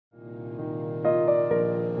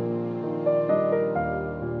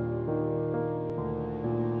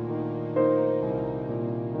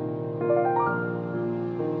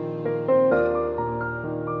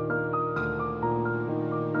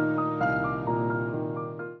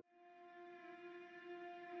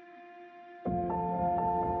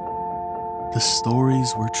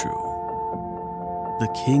stories were true. The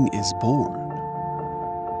king is born.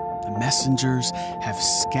 The messengers have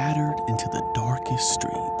scattered into the darkest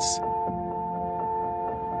streets,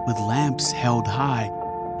 with lamps held high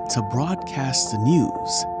to broadcast the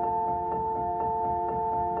news.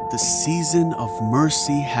 The season of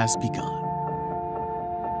mercy has begun.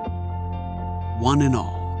 One and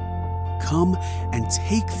all, come and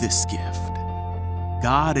take this gift.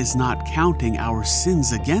 God is not counting our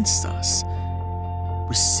sins against us.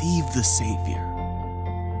 Receive the Savior,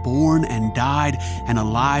 born and died and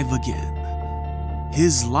alive again.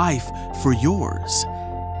 His life for yours,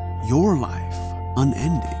 your life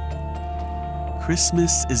unending.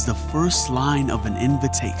 Christmas is the first line of an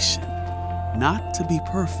invitation, not to be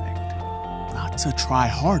perfect, not to try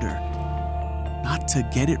harder, not to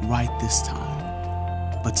get it right this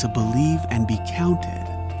time, but to believe and be counted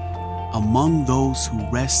among those who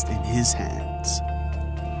rest in His hands.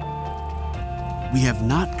 We have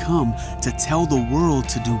not come to tell the world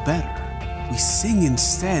to do better. We sing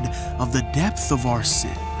instead of the depth of our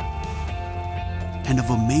sin and of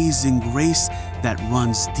amazing grace that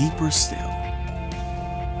runs deeper still.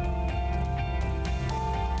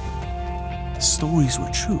 The stories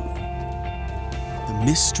were true. The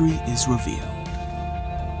mystery is revealed.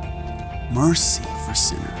 Mercy for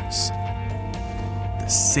sinners. The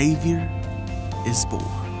Savior is born.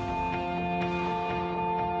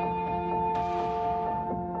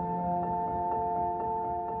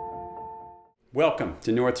 Welcome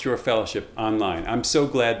to North Shore Fellowship Online. I'm so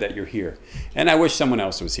glad that you're here. And I wish someone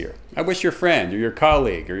else was here. I wish your friend or your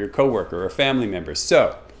colleague or your coworker or a family member.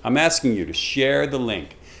 So I'm asking you to share the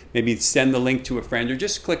link. Maybe send the link to a friend or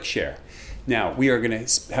just click share. Now, we are going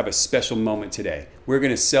to have a special moment today. We're going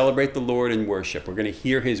to celebrate the Lord in worship. We're going to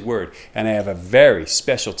hear His word. And I have a very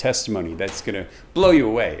special testimony that's going to blow you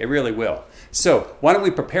away. It really will. So why don't we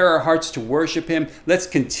prepare our hearts to worship Him? Let's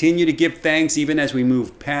continue to give thanks even as we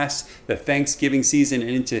move past the Thanksgiving season and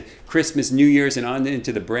into Christmas, New Year's, and on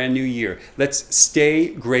into the brand new year. Let's stay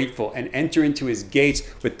grateful and enter into His gates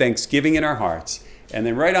with thanksgiving in our hearts, and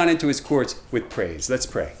then right on into His courts with praise. Let's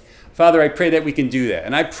pray. Father, I pray that we can do that.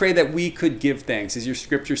 And I pray that we could give thanks, as your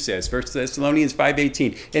scripture says, 1 Thessalonians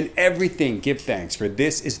 5:18. In everything give thanks, for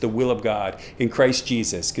this is the will of God in Christ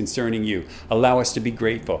Jesus concerning you. Allow us to be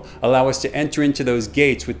grateful. Allow us to enter into those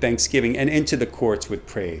gates with thanksgiving and into the courts with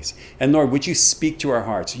praise. And Lord, would you speak to our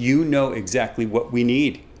hearts? You know exactly what we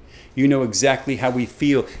need. You know exactly how we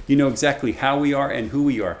feel. You know exactly how we are and who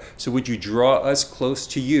we are. So would you draw us close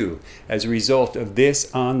to you as a result of this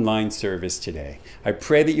online service today? I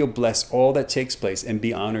pray that you'll bless all that takes place and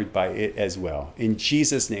be honored by it as well. In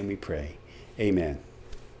Jesus' name we pray. Amen.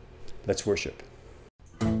 Let's worship.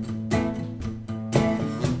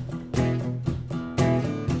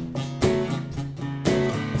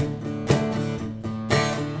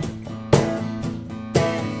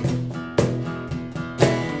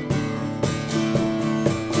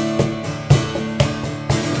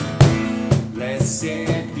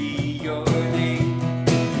 Blessed be your name,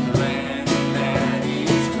 the land that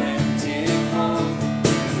is plentiful,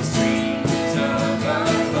 the streams of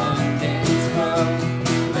abundance flow.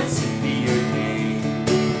 Blessed be your name.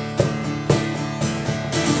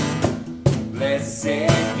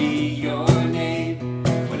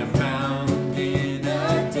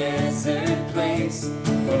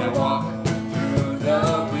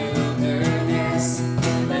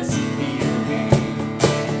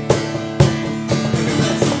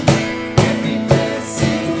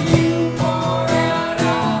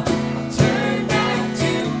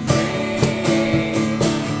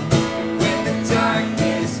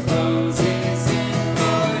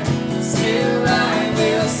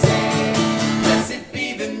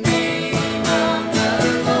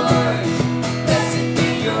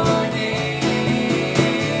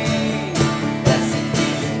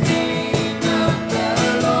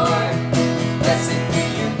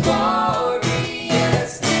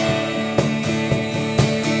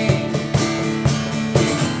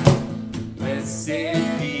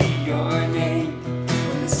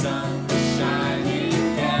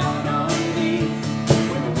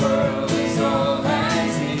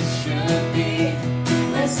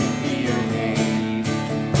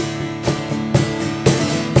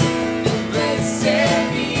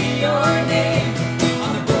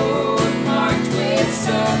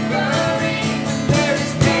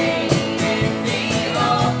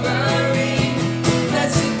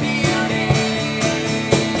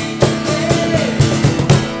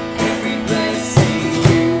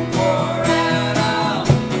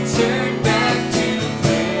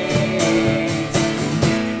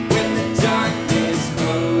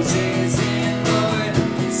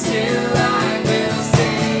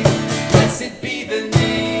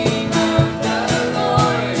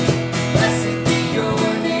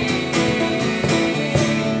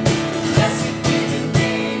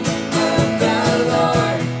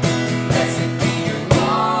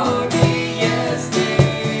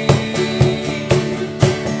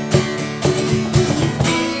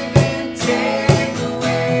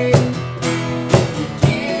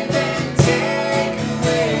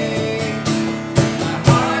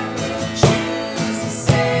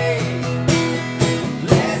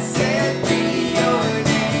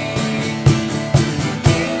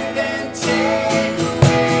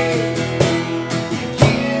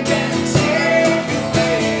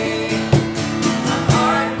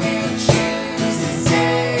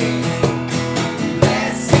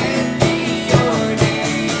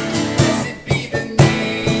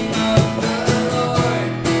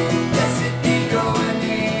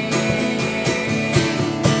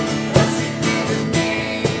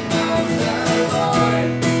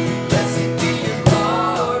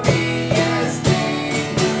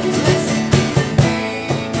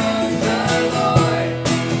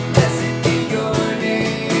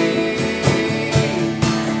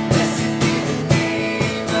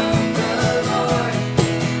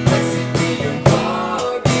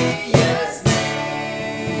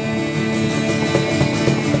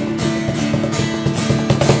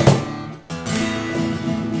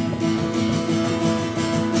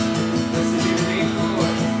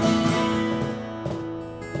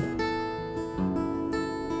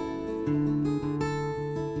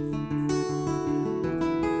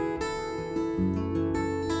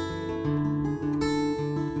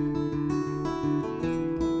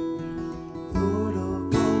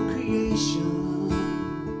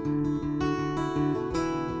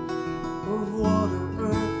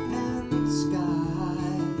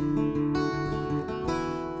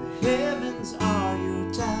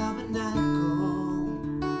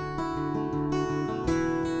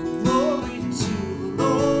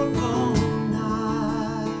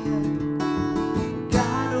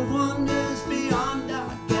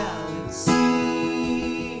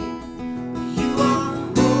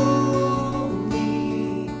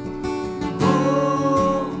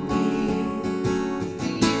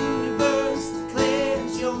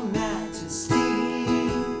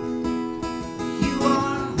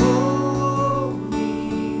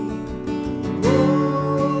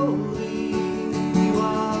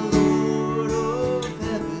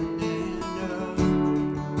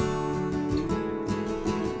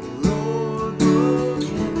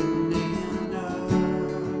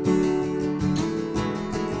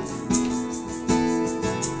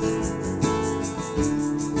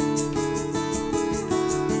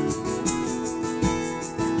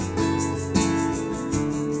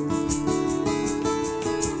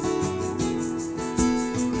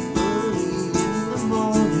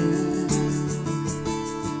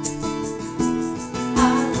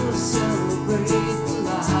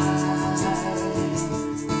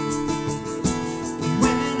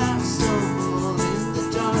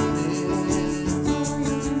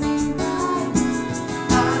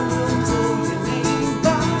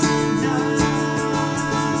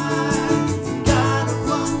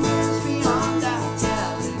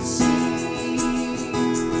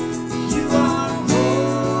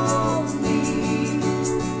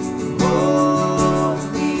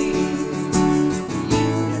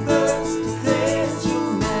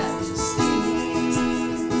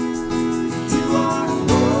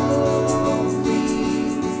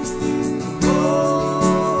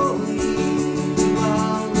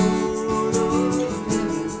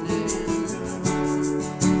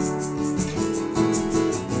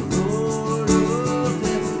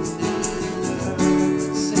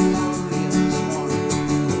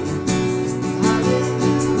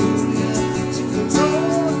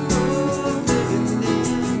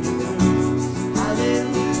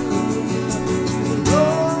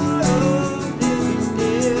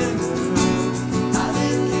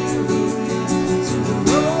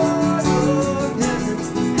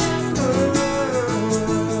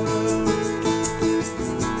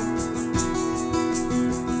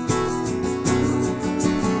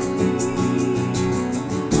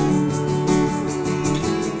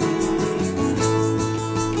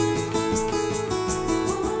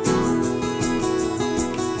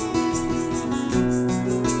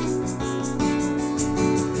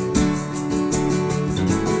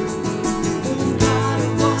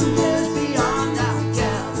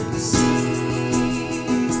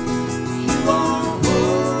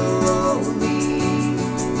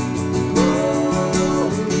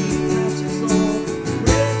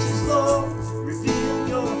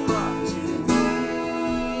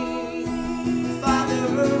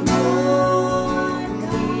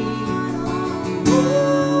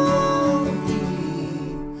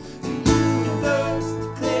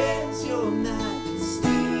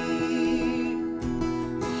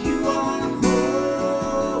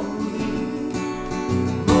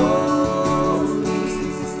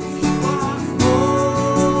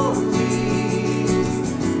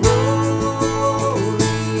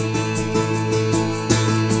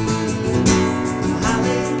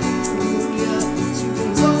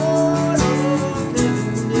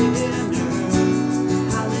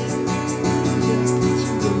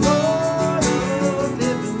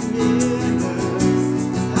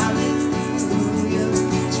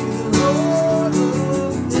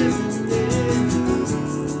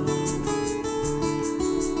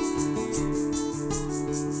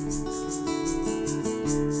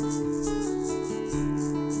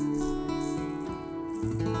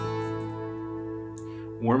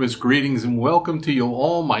 warmest greetings and welcome to you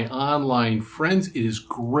all, my online friends. It is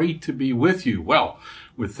great to be with you. Well,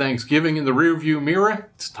 with Thanksgiving in the rearview mirror,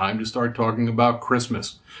 it's time to start talking about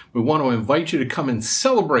Christmas. We want to invite you to come and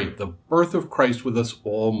celebrate the birth of Christ with us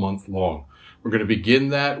all month long. We're going to begin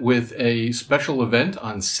that with a special event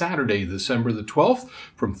on Saturday, December the 12th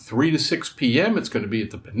from 3 to 6 p.m. It's going to be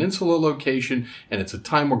at the Peninsula location, and it's a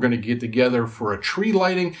time we're going to get together for a tree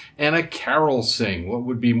lighting and a carol sing. What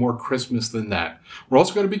would be more Christmas than that? We're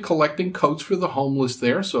also going to be collecting coats for the homeless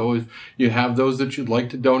there, so if you have those that you'd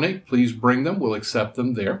like to donate, please bring them. We'll accept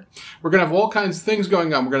them there. We're going to have all kinds of things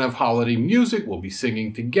going on. We're going to have holiday music. We'll be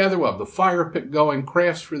singing together. We'll have the fire pit going,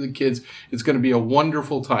 crafts for the kids. It's going to be a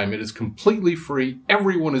wonderful time. It is completely free.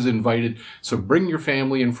 Everyone is invited. So bring your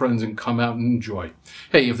family and friends and come out and enjoy.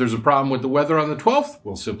 Hey, if there's a problem with the weather on the 12th,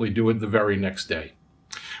 we'll simply do it the very next day.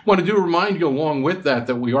 I want to remind you along with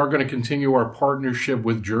that we are going to continue our partnership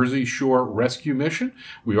with Jersey Shore Rescue Mission.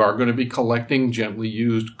 We are going to be collecting gently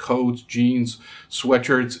used coats, jeans,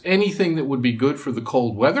 sweatshirts, anything that would be good for the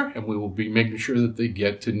cold weather, and we will be making sure that they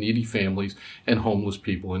get to needy families and homeless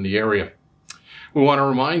people in the area. We want to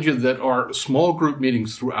remind you that our small group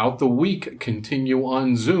meetings throughout the week continue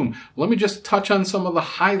on Zoom. Let me just touch on some of the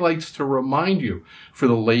highlights to remind you. For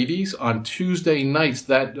the ladies, on Tuesday nights,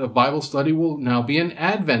 that Bible study will now be an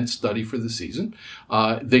Advent study for the season.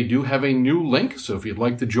 They do have a new link, so if you'd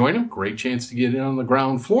like to join them, great chance to get in on the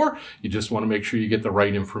ground floor. You just want to make sure you get the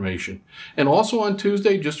right information. And also on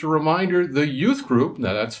Tuesday, just a reminder, the youth group,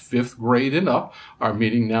 now that's 5th grade and up, are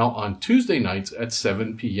meeting now on Tuesday nights at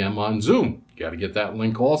 7 p.m. on Zoom. Got to get that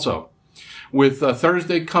link also. With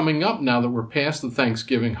Thursday coming up, now that we're past the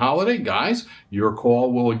Thanksgiving holiday, guys, your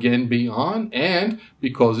call will again be on. And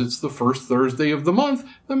because it's the first Thursday of the month,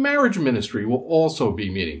 the marriage ministry will also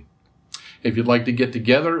be meeting. If you'd like to get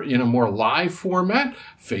together in a more live format,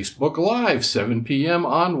 Facebook Live, 7 p.m.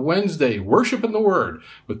 on Wednesday, Worship in the Word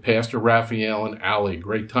with Pastor Raphael and Allie.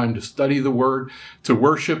 Great time to study the Word, to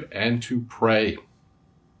worship, and to pray.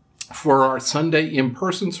 For our Sunday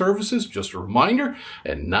in-person services, just a reminder,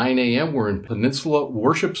 at 9 a.m. we're in Peninsula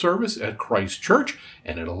Worship Service at Christ Church,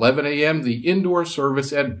 and at 11 a.m. the indoor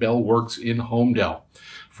service at Bell Works in Homedale.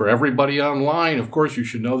 For everybody online, of course, you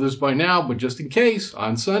should know this by now, but just in case,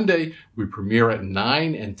 on Sunday, we premiere at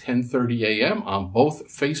 9 and 10:30 a.m. on both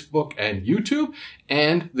Facebook and YouTube,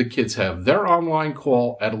 and the kids have their online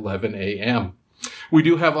call at 11 a.m. We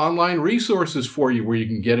do have online resources for you where you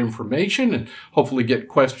can get information and hopefully get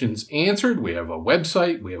questions answered. We have a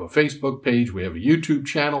website, we have a Facebook page, we have a YouTube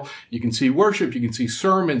channel. You can see worship, you can see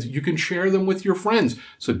sermons, you can share them with your friends.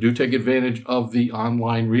 So do take advantage of the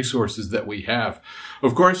online resources that we have.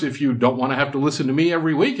 Of course, if you don't want to have to listen to me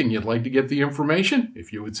every week and you'd like to get the information,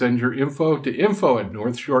 if you would send your info to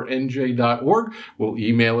info@northshorenj.org, we'll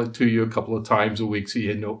email it to you a couple of times a week so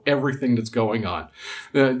you know everything that's going on.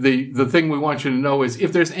 The thing we want you to know is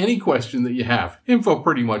if there's any question that you have, info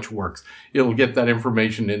pretty much works. It'll get that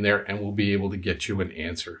information in there and we'll be able to get you an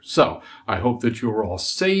answer. So I hope that you are all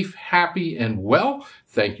safe, happy, and well.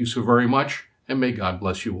 Thank you so very much, and may God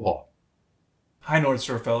bless you all. Hi, North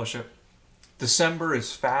Shore Fellowship. December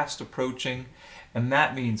is fast approaching, and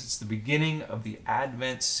that means it's the beginning of the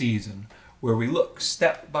Advent season, where we look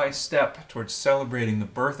step by step towards celebrating the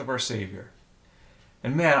birth of our Savior.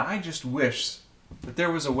 And man, I just wish that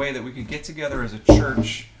there was a way that we could get together as a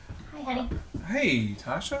church. Hi, honey. Hey,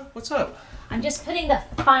 Tasha, what's up? I'm just putting the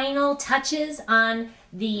final touches on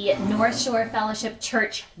the North Shore Fellowship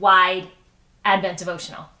church-wide Advent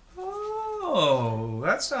devotional. Oh,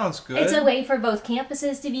 that sounds good. It's a way for both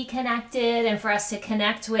campuses to be connected and for us to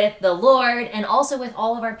connect with the Lord and also with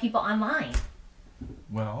all of our people online.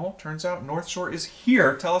 Well, turns out North Shore is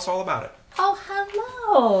here. Tell us all about it. Oh,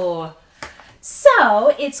 hello.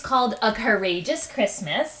 So, it's called A Courageous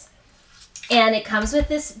Christmas, and it comes with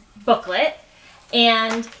this booklet,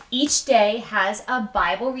 and each day has a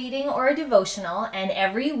Bible reading or a devotional, and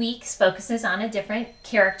every week focuses on a different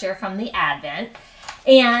character from the Advent.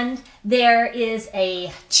 And there is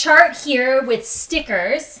a chart here with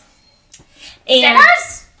stickers. And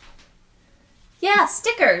Stickers? yeah,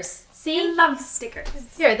 stickers. See? I love stickers.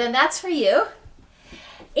 Here, then that's for you.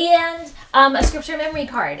 And a scripture memory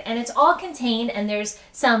card. And it's all contained, and there's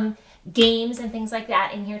some games and things like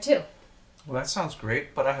that in here too. Well, that sounds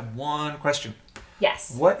great, but I have one question.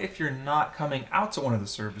 Yes. What if you're not coming out to one of the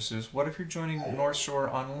services? What if you're joining North Shore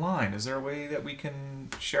online? Is there a way that we can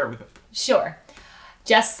share it with them? Sure.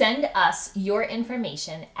 Just send us your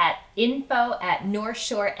information at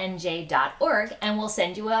info@northshorenj.org, and we'll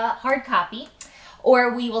send you a hard copy,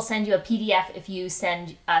 or we will send you a PDF if you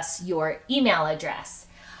send us your email address.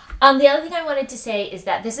 The other thing I wanted to say is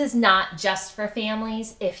that this is not just for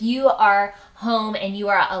families. If you are home and you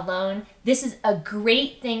are alone, this is a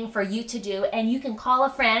great thing for you to do, and you can call a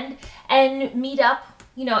friend and meet up,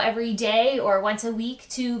 every day or once a week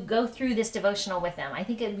to go through this devotional with them. I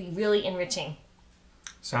think it'd be really enriching.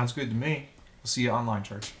 Sounds good to me. We'll see you online,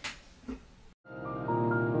 church.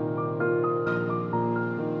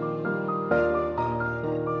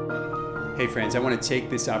 Hey friends, I want to take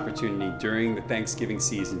this opportunity during the Thanksgiving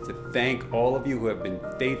season to thank all of you who have been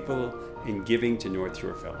faithful in giving to North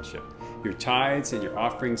Shore Fellowship. Your tithes and your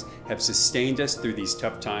offerings have sustained us through these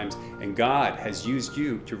tough times, and God has used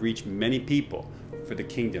you to reach many people for the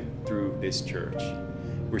kingdom through this church.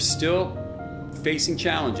 We're still facing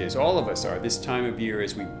challenges, all of us are, this time of year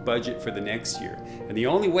as we budget for the next year. And the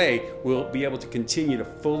only way we'll be able to continue to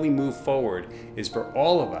fully move forward is for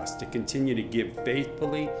all of us to continue to give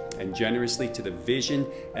faithfully and generously to the vision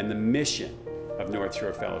and the mission of North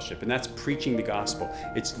Shore Fellowship. And that's preaching the gospel.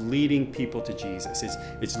 It's leading people to Jesus.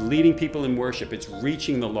 It's leading people in worship. It's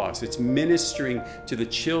reaching the lost. It's ministering to the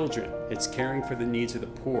children. It's caring for the needs of the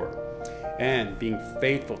poor. And being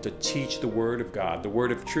faithful to teach the Word of God, the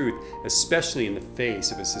Word of truth, especially in the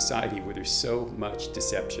face of a society where there's so much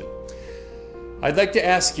deception. I'd like to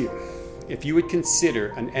ask you if you would consider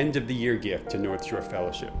an end-of-the-year gift to North Shore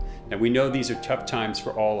Fellowship. Now, we know these are tough times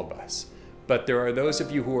for all of us, but there are those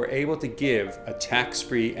of you who are able to give a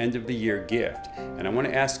tax-free end-of-the-year gift. And I want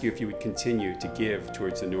to ask you if you would continue to give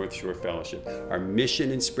towards the North Shore Fellowship, our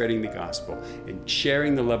mission in spreading the gospel, in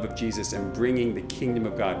sharing the love of Jesus and bringing the kingdom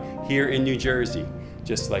of God here in New Jersey,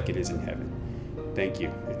 just like it is in heaven. Thank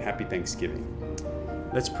you, and happy Thanksgiving.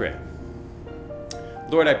 Let's pray.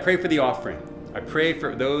 Lord, I pray for the offering. I pray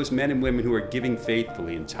for those men and women who are giving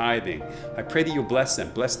faithfully and tithing. I pray that you'll bless them,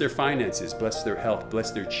 bless their finances, bless their health,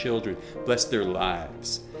 bless their children, bless their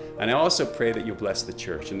lives. And I also pray that you'll bless the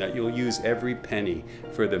church and that you'll use every penny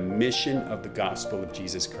for the mission of the gospel of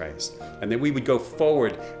Jesus Christ. And that we would go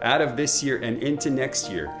forward out of this year and into next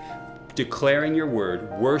year, declaring your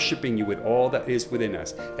word, worshiping you with all that is within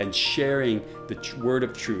us, and sharing the word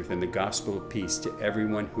of truth and the gospel of peace to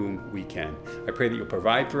everyone whom we can. I pray that you'll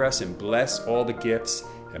provide for us and bless all the gifts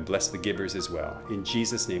and bless the givers as well. In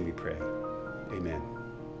Jesus' name we pray. Amen.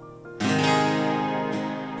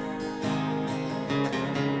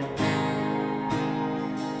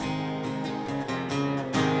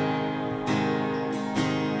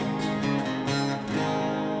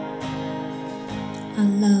 I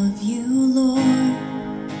love you, Lord.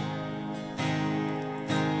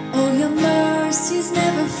 Oh, your mercies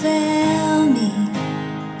never fail me.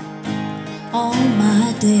 All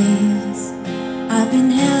my days I've been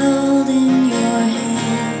held in your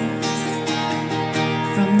hands.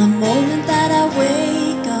 From the moment that I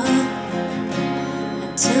wake up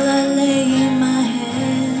until I lay my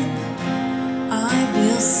head, I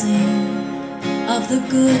will sing of the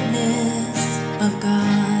goodness of God.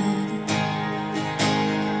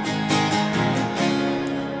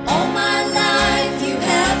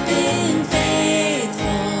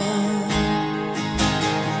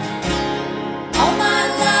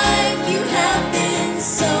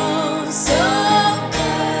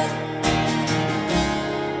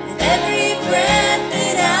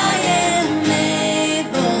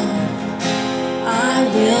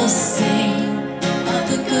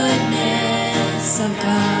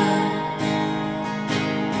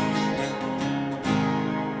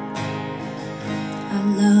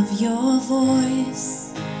 Your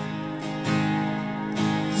voice,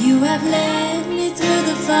 you have led me through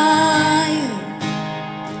the fire.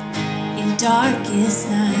 In darkest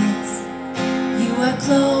nights, you are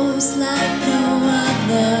close like no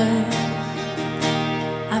other.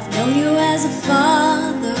 I've known you as a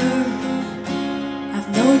father, I've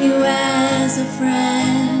known you as a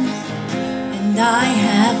friend, and I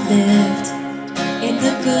have lived in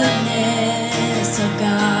the goodness of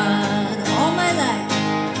God all my life.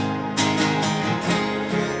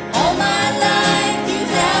 All my life you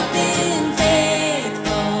have been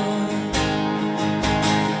faithful.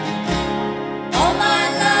 All my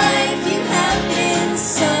life you have been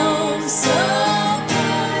so, so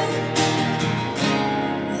good.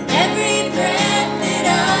 With every breath that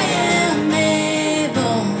I am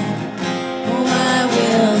able, oh, I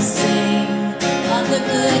will sing of the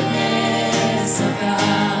goodness of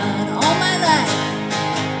God. All my life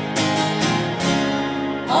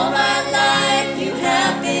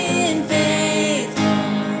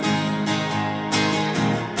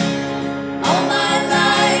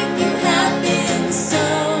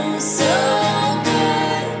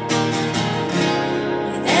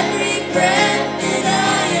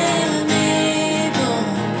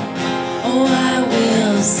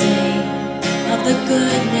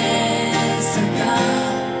goodness of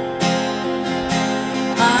God.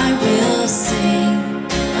 I will sing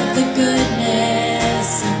of the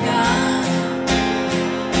goodness of God.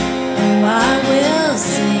 Oh, I will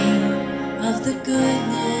sing of the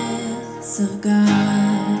goodness of God.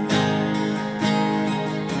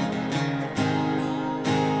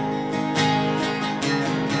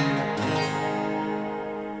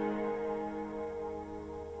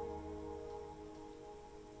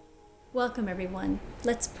 Welcome, everyone.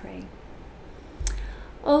 Let's pray.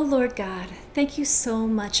 Oh, Lord God, thank you so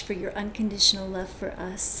much for your unconditional love for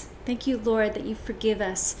us. Thank you, Lord, that you forgive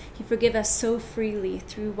us. You forgive us so freely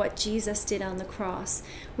through what Jesus did on the cross.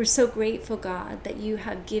 We're so grateful, God, that you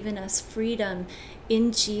have given us freedom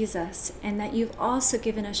in Jesus and that you've also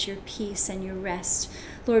given us your peace and your rest.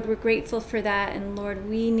 Lord, we're grateful for that, and Lord,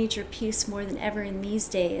 we need your peace more than ever in these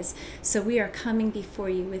days. So we are coming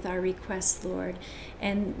before you with our requests, Lord,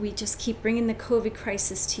 and we just keep bringing the COVID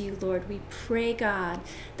crisis to you, Lord. We pray, God,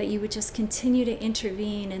 that you would just continue to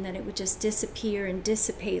intervene and that it would just disappear and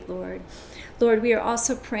dissipate, Lord. Lord, we are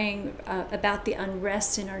also praying about the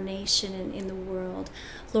unrest in our nation and in the world.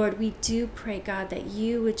 Lord, we do pray, God, that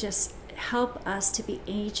you would just help us to be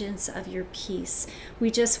agents of your peace.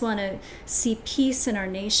 We just want to see peace in our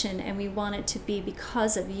nation, and we want it to be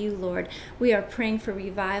because of you, Lord. We are praying for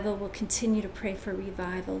revival. We'll continue to pray for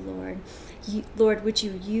revival, Lord. Lord, would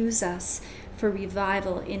you use us for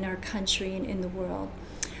revival in our country and in the world?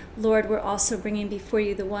 Lord, we're also bringing before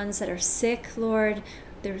you the ones that are sick, Lord.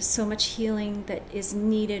 There's so much healing that is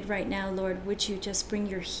needed right now, Lord. Would you just bring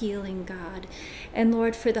your healing, God? And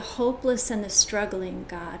Lord, for the hopeless and the struggling,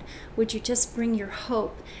 God, would you just bring your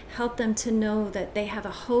hope? Help them to know that they have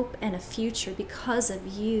a hope and a future because of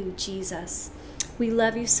you, Jesus. We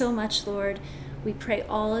love you so much, Lord. We pray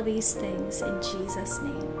all of these things in Jesus'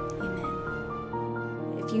 name.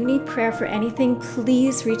 Amen. If you need prayer for anything,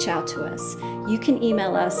 please reach out to us. You can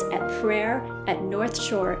email us at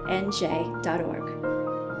prayer@northshorenj.org.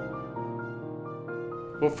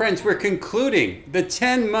 Well, friends, we're concluding the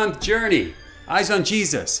 10-month journey, Eyes on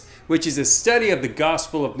Jesus, which is a study of the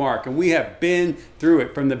Gospel of Mark. And we have been through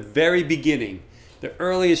it from the very beginning, the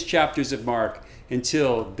earliest chapters of Mark,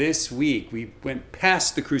 until this week. We went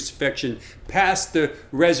past the crucifixion, past the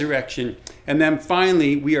resurrection, and then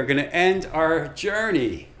finally we are going to end our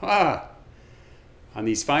journey on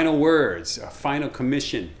these final words, a final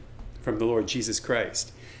commission from the Lord Jesus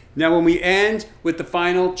Christ. Now, when we end with the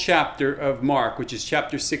final chapter of Mark, which is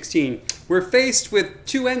chapter 16, we're faced with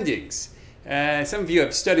two endings. Some of you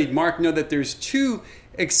have studied Mark know that there's two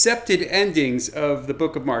accepted endings of the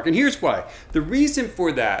book of Mark. And here's why. The reason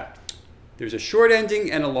for that, there's a short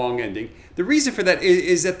ending and a long ending. The reason for that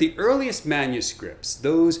is that the earliest manuscripts,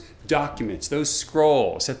 those documents, those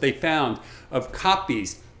scrolls that they found of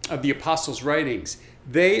copies of the apostles' writings,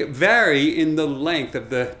 they vary in the length of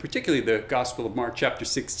particularly the Gospel of Mark chapter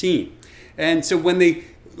 16. And so when they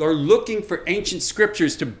are looking for ancient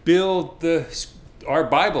scriptures to build our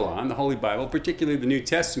Bible on, the Holy Bible, particularly the New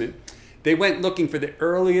Testament, they went looking for the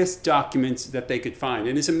earliest documents that they could find.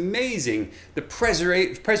 And it's amazing the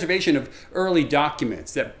preservation of early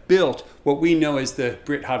documents that built what we know as the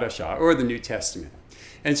Brit Hadashah, or the New Testament.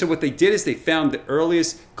 And so what they did is they found the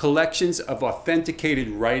earliest collections of authenticated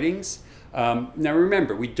writings. Now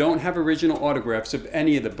remember, we don't have original autographs of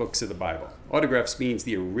any of the books of the Bible. Autographs means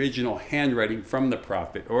the original handwriting from the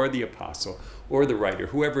prophet or the apostle or the writer,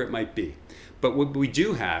 whoever it might be. But what we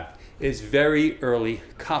do have is very early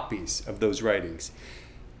copies of those writings.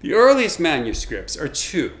 The earliest manuscripts are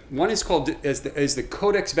two. One is called as the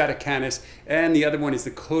Codex Vaticanus, and the other one is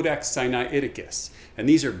the Codex Sinaiticus. And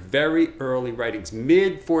these are very early writings,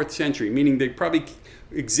 mid-4th century, meaning they probably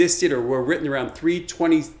existed or were written around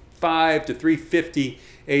 325 to 350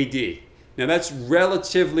 AD. Now that's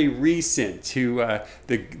relatively recent to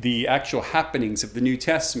the actual happenings of the New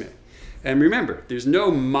Testament. And remember, there's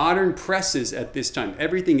no modern presses at this time.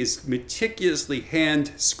 Everything is meticulously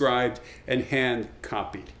hand-scribed and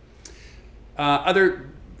hand-copied.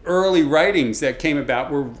 Other early writings that came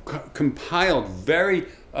about were compiled very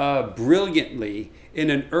brilliantly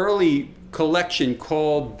in an early collection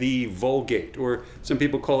called the Vulgate, or some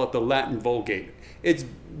people call it the Latin Vulgate. It's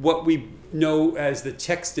what we know as the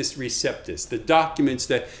Textus Receptus, the documents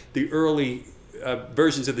that the early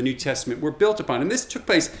versions of the New Testament were built upon. And this took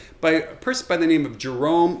place by a person by the name of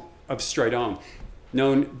Jerome of Stridon,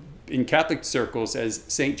 known in Catholic circles as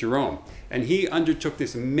Saint Jerome. And he undertook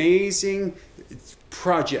this amazing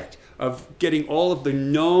project of getting all of the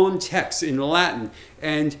known texts in Latin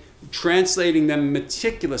and translating them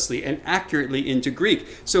meticulously and accurately into Greek.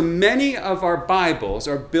 So many of our Bibles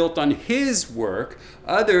are built on his work.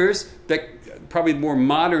 Others that probably more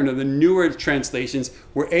modern or the newer translations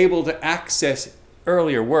were able to access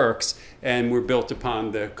earlier works and were built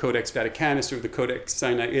upon the Codex Vaticanus or the Codex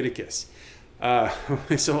Sinaiticus.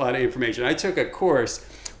 It's a lot of information. I took a course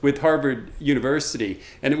with Harvard University,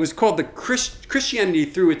 and it was called the Christianity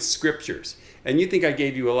Through Its Scriptures. And you think I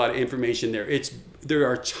gave you a lot of information there. There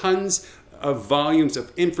are tons of volumes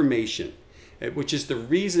of information, which is the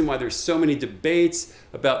reason why there's so many debates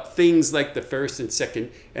about things like the first and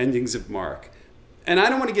second endings of Mark. And I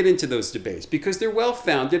don't want to get into those debates because they're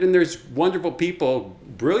well-founded, and there's wonderful people,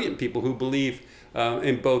 brilliant people who believe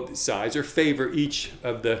in both sides or favor each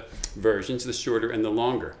of the versions, the shorter and the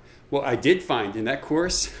longer. Well, I did find in that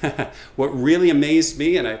course, what really amazed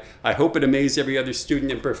me, and I hope it amazed every other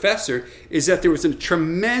student and professor, is that there was a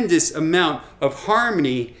tremendous amount of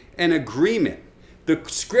harmony and agreement. The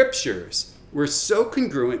scriptures were so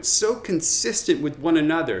congruent, so consistent with one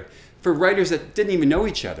another for writers that didn't even know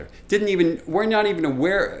each other, were not even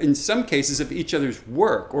aware in some cases of each other's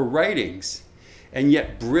work or writings, and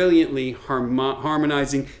yet brilliantly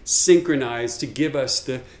harmonizing, synchronized to give us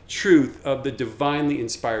the truth of the divinely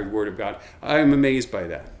inspired Word of God. I am amazed by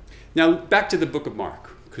that. Now, back to the book of Mark,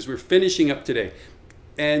 because we're finishing up today.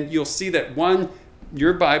 And you'll see that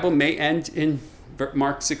your Bible may end in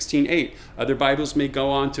Mark 16:8. Other Bibles may go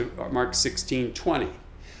on to Mark 16:20.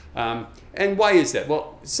 And why is that?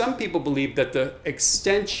 Well, some people believe that the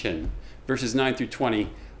extension, verses 9 through 20,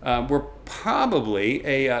 were probably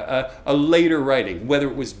a later writing, whether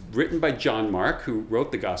it was written by John Mark, who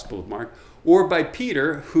wrote the Gospel of Mark, or by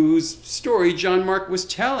Peter, whose story John Mark was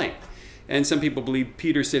telling. And some people believe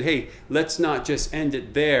Peter said, hey, let's not just end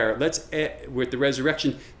it there. With the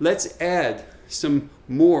resurrection, let's add some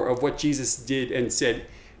more of what Jesus did and said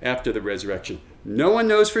after the resurrection. No one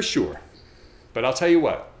knows for sure, but I'll tell you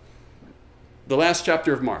what. The last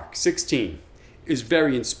chapter of Mark, 16, is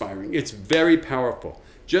very inspiring. It's very powerful,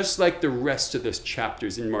 just like the rest of the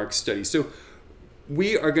chapters in Mark's study. So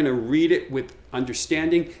we are going to read it with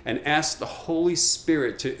understanding and ask the Holy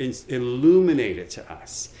Spirit to illuminate it to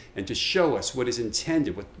us and to show us what is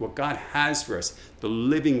intended, what God has for us, the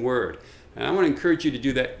living Word. And I want to encourage you to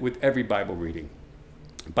do that with every Bible reading.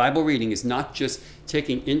 Bible reading is not just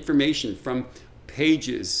taking information from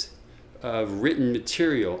pages of written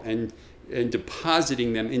material and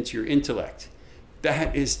depositing them into your intellect.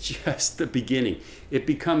 That is just the beginning. It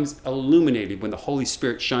becomes illuminated when the Holy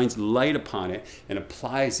Spirit shines light upon it and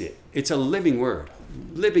applies it. It's a living Word,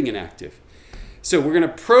 living and active. So we're going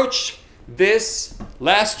to approach this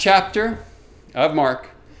last chapter of Mark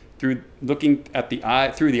through looking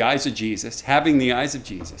at through the eyes of Jesus, having the eyes of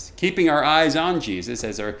Jesus, keeping our eyes on Jesus,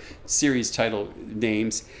 as our series title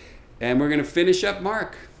names. And we're going to finish up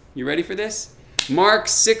Mark. You ready for this? Mark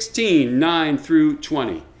 16, 9 through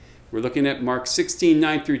 20. We're looking at Mark 16,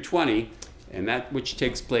 9 through 20, and that which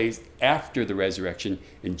takes place after the resurrection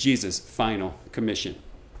in Jesus' final commission.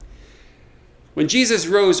 When Jesus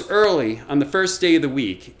rose early on the first day of the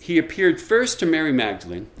week, he appeared first to Mary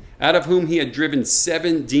Magdalene, out of whom he had driven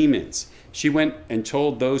 7 demons. She went and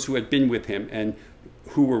told those who had been with him and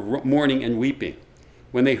who were mourning and weeping.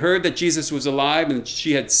 When they heard that Jesus was alive and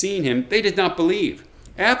she had seen him, they did not believe.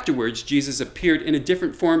 Afterwards, Jesus appeared in a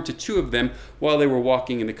different form to 2 of them while they were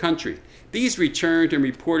walking in the country. These returned and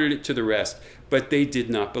reported it to the rest, but they did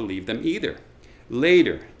not believe them either.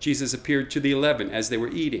 Later, Jesus appeared to the 11 as they were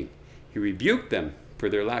eating. He rebuked them for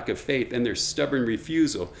their lack of faith and their stubborn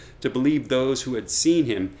refusal to believe those who had seen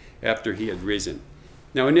him after he had risen.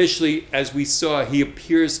 Now, initially, as we saw, he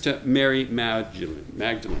appears to Mary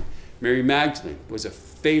Magdalene. Mary Magdalene was a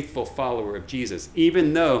faithful follower of Jesus,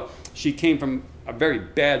 even though she came from a very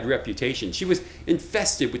bad reputation. She was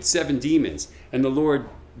infested with 7 demons, and the Lord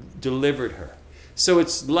delivered her. So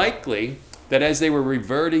it's likely that as they were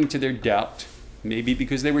reverting to their doubt, maybe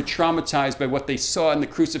because they were traumatized by what they saw in the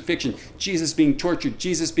crucifixion, Jesus being tortured,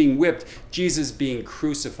 Jesus being whipped, Jesus being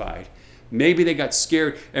crucified, maybe they got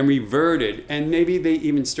scared and reverted, and maybe they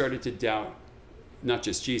even started to doubt not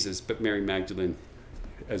just Jesus, but Mary Magdalene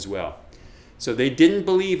as well. So they didn't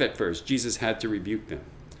believe at first. Jesus had to rebuke them.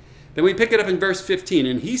 Then we pick it up in verse 15,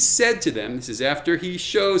 and he said to them, this is after he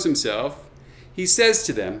shows himself, he says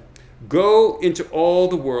to them, "Go into all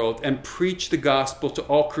the world and preach the gospel to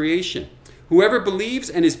all creation. Whoever believes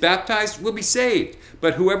and is baptized will be saved,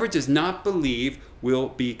 but whoever does not believe will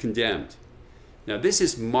be condemned." Now this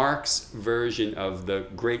is Mark's version of the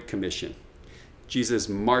Great Commission, Jesus'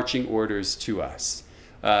 marching orders to us.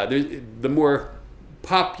 The more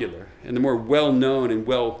popular and the more well-known and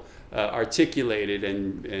well articulated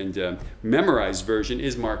and memorized version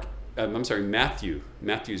is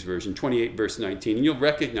Matthew's version, 28 verse 19, and you'll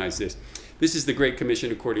recognize this. This is the Great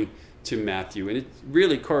Commission according to Matthew, and it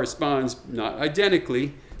really corresponds, not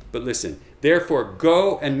identically, but listen. Therefore,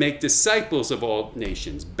 go and make disciples of all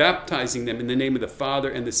nations, baptizing them in the name of the Father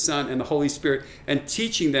and the Son and the Holy Spirit, and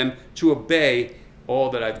teaching them to obey all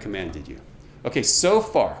that I've commanded you. Okay, so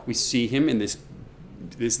far we see him in this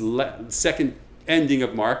second ending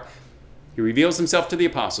of Mark. He reveals himself to the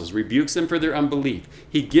apostles, rebukes them for their unbelief.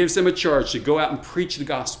 He gives them a charge to go out and preach the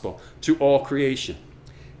gospel to all creation.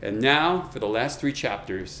 And now, for the last three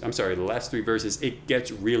verses, it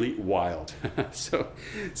gets really wild. So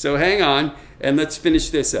hang on, and let's finish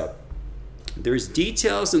this up. There's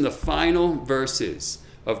details in the final verses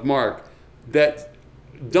of Mark that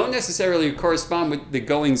don't necessarily correspond with the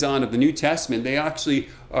goings-on of the New Testament. They actually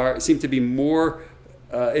seem to be more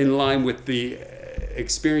in line with the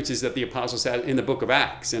experiences that the apostles had in the book of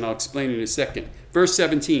Acts, and I'll explain in a second. Verse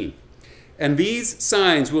 17, and these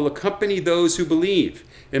signs will accompany those who believe.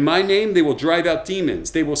 In my name they will drive out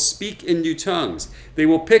demons. They will speak in new tongues. They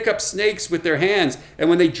will pick up snakes with their hands, and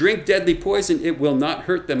when they drink deadly poison, it will not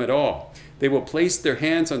hurt them at all. They will place their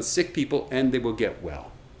hands on sick people, and they will get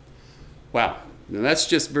well. Wow. Now that's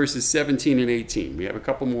just verses 17 and 18. We have a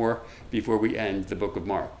couple more before we end the book of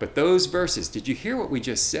Mark. But those verses, did you hear what we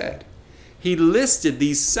just said? He listed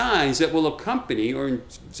these signs that will accompany, or in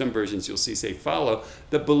some versions you'll see say follow,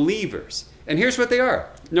 the believers. And here's what they are.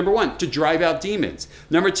 Number 1, to drive out demons.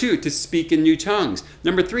 Number 2, to speak in new tongues.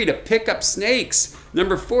 Number 3, to pick up snakes.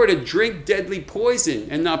 Number 4, to drink deadly poison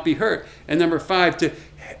and not be hurt. And number 5, to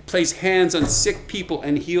place hands on sick people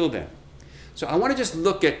and heal them. So I want to just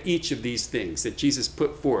look at each of these things that Jesus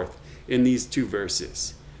put forth in these two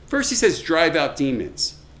verses. First, he says, drive out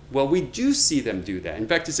demons. Well, we do see them do that. In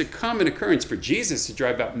fact, it's a common occurrence for Jesus to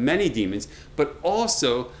drive out many demons, but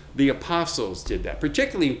also the apostles did that,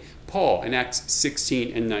 particularly Paul in Acts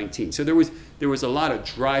 16 and 19. So there was a lot of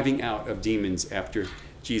driving out of demons after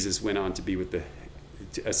Jesus went on to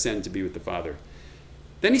ascend to be with the Father.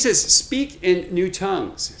 Then he says, speak in new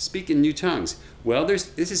tongues. Speak in new tongues. Well,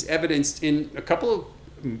 this is evidenced in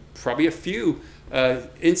probably a few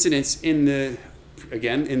incidents in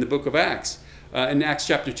the book of Acts. In Acts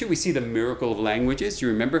chapter 2, we see the miracle of languages. You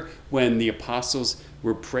remember when the apostles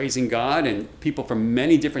were praising God and people from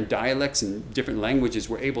many different dialects and different languages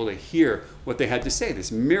were able to hear what they had to say,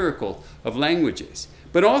 this miracle of languages.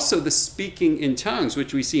 But also the speaking in tongues,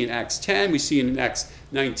 which we see in Acts 10, we see in Acts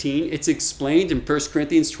 19. It's explained in 1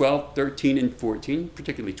 Corinthians 12, 13, and 14,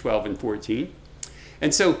 particularly 12 and 14.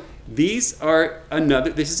 And so this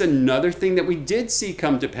is another thing that we did see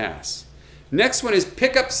come to pass. Next one is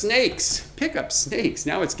pick up snakes. Pick up snakes.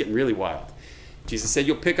 Now it's getting really wild. Jesus said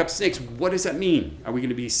you'll pick up snakes. What does that mean? Are we going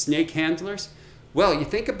to be snake handlers? Well, you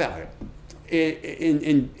think about it.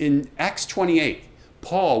 In Acts 28,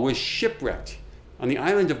 Paul was shipwrecked on the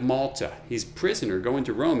island of Malta. He's a prisoner going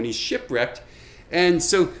to Rome, and he's shipwrecked. And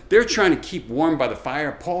so they're trying to keep warm by the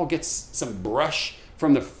fire. Paul gets some brush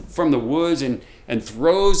from the woods and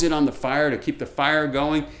throws it on the fire to keep the fire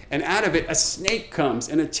going. And out of it, a snake comes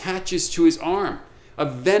and attaches to his arm. A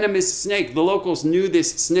venomous snake. The locals knew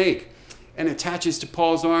this snake. And attaches to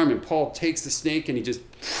Paul's arm. And Paul takes the snake and he just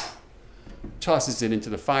tosses it into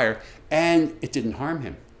the fire. And it didn't harm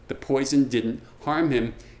him. The poison didn't harm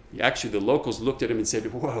him. Actually, the locals looked at him and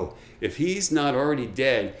said, whoa, if he's not already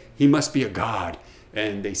dead, he must be a god.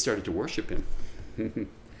 And they started to worship him.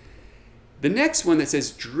 The next one that says,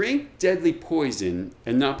 drink deadly poison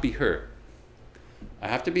and not be hurt. I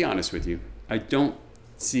have to be honest with you. I don't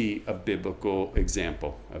see a biblical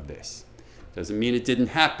example of this. Doesn't mean it didn't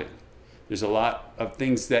happen. There's a lot of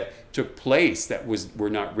things that took place that were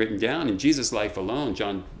not written down in Jesus' life alone.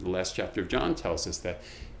 The last chapter of John tells us that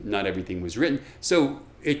not everything was written. So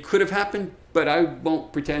it could have happened, but I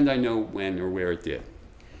won't pretend I know when or where it did.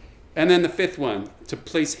 And then the fifth one, to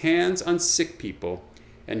place hands on sick people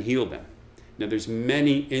and heal them. Now, there's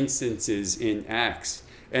many instances in Acts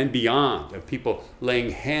and beyond of people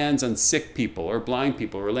laying hands on sick people or blind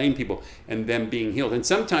people or lame people and them being healed. And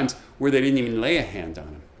sometimes where they didn't even lay a hand on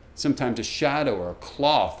them. Sometimes a shadow or a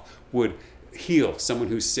cloth would heal someone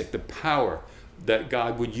who's sick. The power that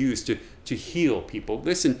God would use to heal people.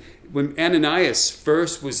 Listen, when Ananias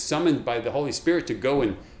first was summoned by the Holy Spirit to go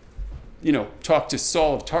and, talk to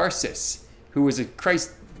Saul of Tarsus, who was a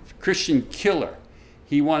Christian killer.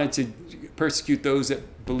 He wanted to persecute those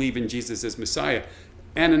that believe in Jesus as Messiah.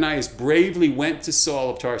 Ananias bravely went to Saul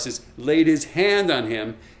of Tarsus, laid his hand on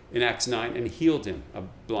him in Acts 9 and healed him of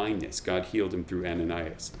blindness. God healed him through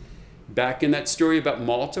Ananias. Back in that story about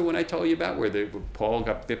Malta, when I told you about, where Paul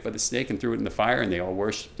got bit by the snake and threw it in the fire and they all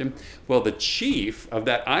worshipped him. Well, the chief of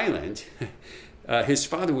that island, his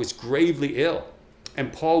father was gravely ill.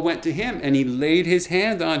 And Paul went to him and he laid his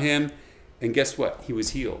hand on him. And guess what? He was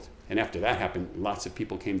healed. And after that happened, lots of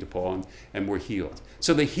people came to Paul and were healed.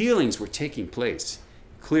 So the healings were taking place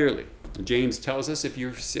clearly. James tells us if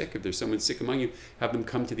you're sick, if there's someone sick among you, have them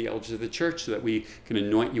come to the elders of the church so that we can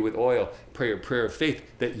anoint you with oil, pray a prayer of faith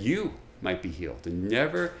that you might be healed. And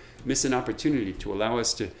never miss an opportunity to allow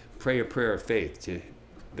us to pray a prayer of faith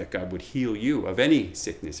that God would heal you of any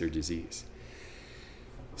sickness or disease.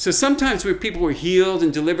 So sometimes people were healed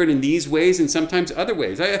and delivered in these ways and sometimes other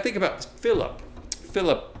ways. I think about Philip.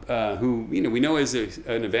 Philip, who we know is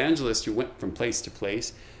an evangelist who went from place to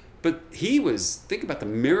place. But think about the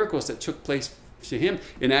miracles that took place to him.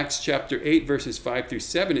 In Acts chapter 8, verses 5 through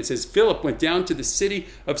 7, it says, Philip went down to the city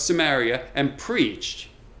of Samaria and preached.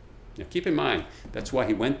 Now keep in mind, that's why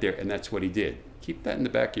he went there and that's what he did. Keep that in the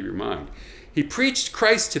back of your mind. He preached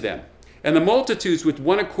Christ to them, and the multitudes with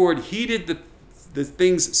one accord heeded the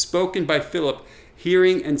things spoken by Philip,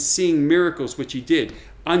 hearing and seeing miracles which he did.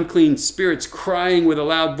 Unclean spirits crying with a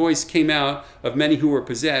loud voice came out of many who were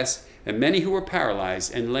possessed, and many who were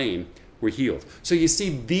paralyzed and lame were healed. So you see,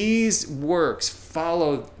 these works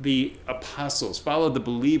followed the apostles, followed the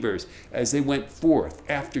believers as they went forth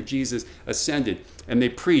after Jesus ascended, and they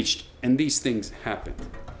preached, and these things happened.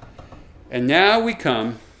 And now we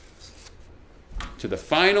come to the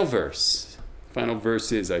final verses,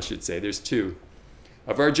 I should say, there's two,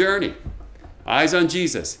 of our journey. Eyes on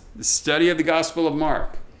Jesus, the study of the Gospel of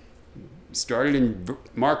Mark. We started in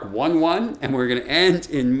Mark 1:1, and we're going to end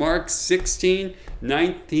in Mark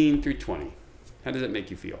 16:19 through 20. How does that make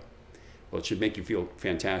you feel? Well, it should make you feel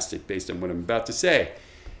fantastic based on what I'm about to say.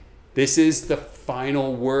 This is the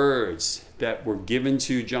final words that were given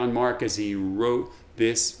to John Mark as he wrote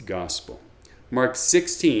this gospel. Mark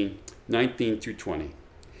 16:19 through 20.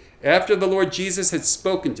 After the Lord Jesus had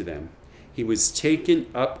spoken to them, he was taken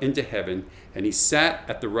up into heaven, and he sat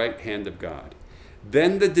at the right hand of God.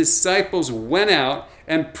 Then the disciples went out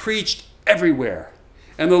and preached everywhere,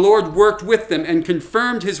 and the Lord worked with them and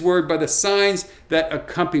confirmed his word by the signs that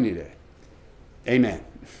accompanied it. Amen.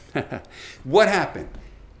 What happened?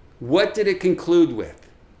 What did it conclude with?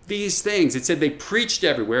 These things. It said they preached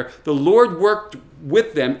everywhere. The Lord worked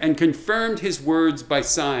with them and confirmed his words by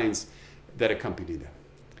signs that accompanied them.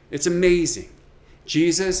 It's amazing.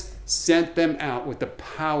 Jesus sent them out with the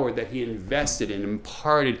power that he invested and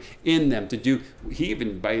imparted in them to do, he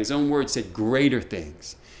even by his own words said, greater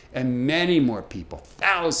things. And many more people,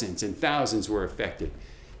 thousands and thousands were affected.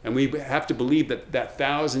 And we have to believe that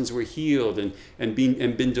thousands were healed and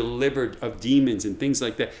been delivered of demons and things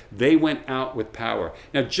like that. They went out with power.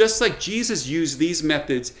 Now, just like Jesus used these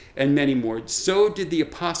methods and many more, so did the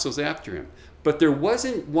apostles after him. But there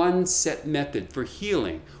wasn't one set method for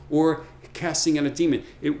healing or casting out a demon.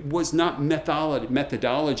 It was not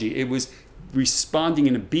methodology. It was responding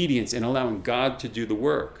in obedience and allowing God to do the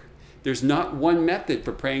work. There's not one method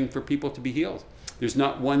for praying for people to be healed. There's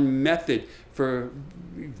not one method for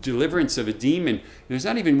deliverance of a demon. There's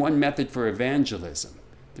not even one method for evangelism.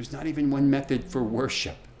 There's not even one method for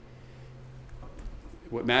worship.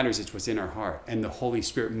 What matters is what's in our heart and the Holy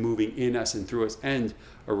Spirit moving in us and through us and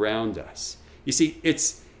around us. You see,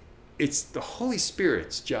 it's the Holy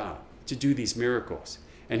Spirit's job to do these miracles.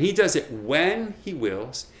 And he does it when he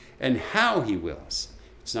wills and how he wills.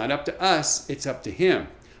 It's not up to us, it's up to him.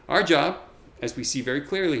 Our job, as we see very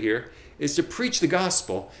clearly here, is to preach the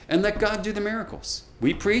gospel and let God do the miracles.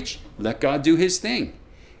 We preach, let God do his thing.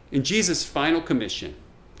 In Jesus' final commission,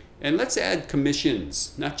 and let's add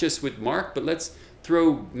commissions, not just with Mark, but let's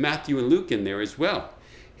throw Matthew and Luke in there as well.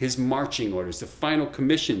 His marching orders, the final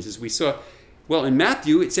commissions, as we saw. Well, in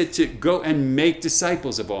Matthew, it said to go and make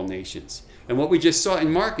disciples of all nations. And what we just saw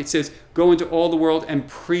in Mark, it says, go into all the world and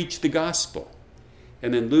preach the gospel.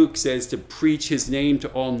 And then Luke says to preach his name to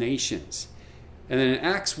all nations. And then in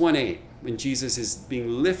Acts 1:8, when Jesus is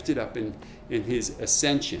being lifted up in his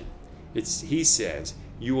ascension, he says,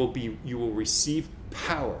 you will receive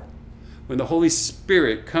power when the Holy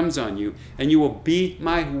Spirit comes on you, and you will be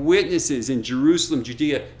my witnesses in Jerusalem,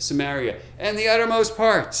 Judea, Samaria, and the uttermost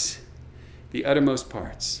parts. The uttermost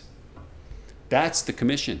parts. That's the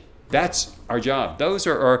commission. That's our job. Those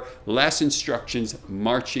are our last instructions,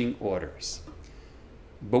 marching orders.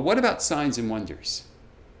 But what about signs and wonders?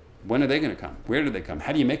 When are they going to come? Where do they come?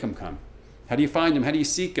 How do you make them come? How do you find them? How do you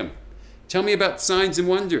seek them? Tell me about signs and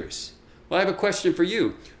wonders. Well, I have a question for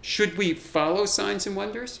you. Should we follow signs and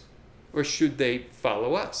wonders, or should they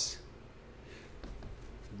follow us?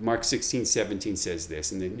 Mark 16:17 says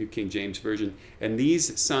this in the New King James Version, and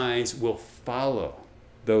these signs will follow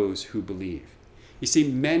those who believe. You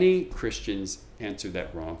see, many Christians answer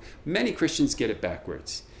that wrong. Many Christians get it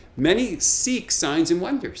backwards. Many seek signs and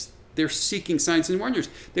wonders. They're seeking signs and wonders.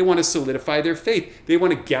 They want to solidify their faith. They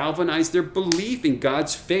want to galvanize their belief in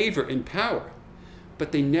God's favor and power.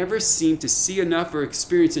 But they never seem to see enough or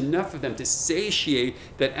experience enough of them to satiate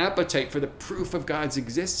that appetite for the proof of God's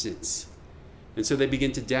existence. And so they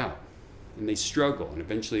begin to doubt, and they struggle, and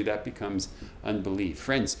eventually that becomes unbelief.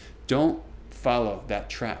 Friends, don't follow that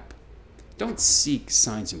trap. Don't seek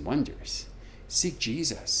signs and wonders. Seek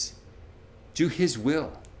Jesus. Do his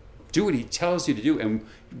will. Do what he tells you to do, and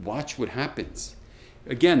watch what happens.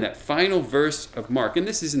 Again, that final verse of Mark, and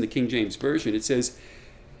this is in the King James Version, it says,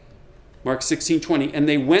 Mark 16:20, and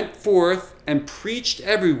they went forth and preached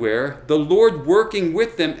everywhere, the Lord working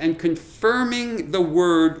with them and confirming the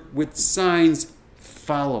word with signs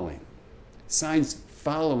following. Signs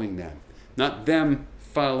following them, not them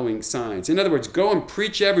following signs. In other words, go and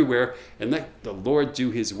preach everywhere and let the Lord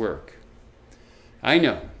do his work. I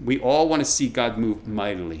know we all want to see God move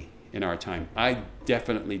mightily in our time. I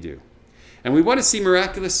definitely do. And we want to see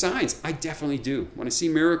miraculous signs. I definitely do. I want to see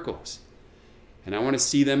miracles. And I want to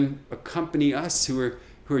see them accompany us who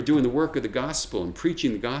are doing the work of the gospel and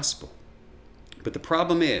preaching the gospel. But the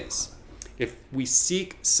problem is, if we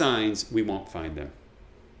seek signs, we won't find them.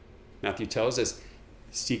 Matthew tells us,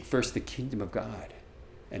 seek first the kingdom of God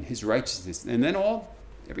and his righteousness, and then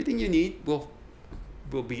everything you need will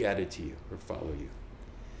be added to you or follow you.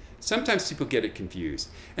 Sometimes people get it confused.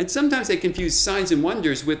 And sometimes they confuse signs and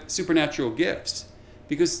wonders with supernatural gifts,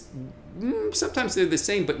 because sometimes they're the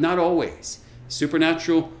same, but not always.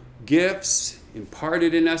 Supernatural gifts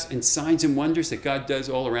imparted in us and signs and wonders that God does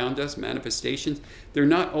all around us, manifestations, they're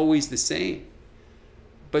not always the same.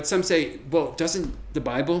 But some say, well, doesn't the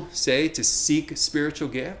Bible say to seek spiritual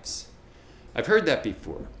gifts? I've heard that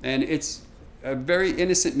before, and it's a very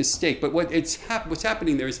innocent mistake. But what's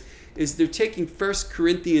happening there is they're taking 1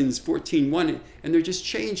 Corinthians 14:1 and they're just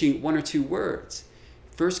changing one or two words.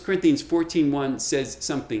 1 Corinthians 14:1 says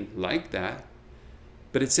something like that,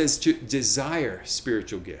 but it says to desire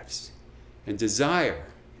spiritual gifts. And desire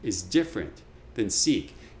is different than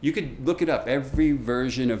seek. You could look it up. Every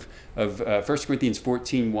version of 1 Corinthians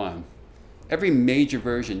 14:1, every major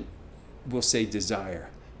version will say desire,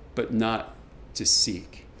 but not to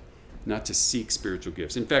seek. Not to seek spiritual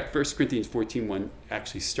gifts. In fact, 1 Corinthians 14:1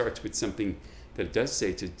 actually starts with something that it does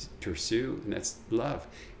say to pursue, and that's love.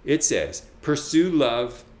 It says, pursue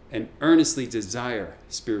love and earnestly desire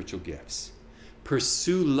spiritual gifts.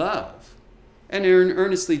 Pursue love and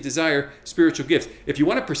earnestly desire spiritual gifts. If you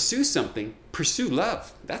want to pursue something, pursue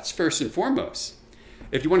love. That's first and foremost.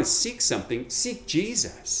 If you want to seek something, seek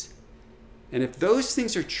Jesus. And if those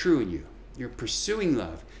things are true in you, you're pursuing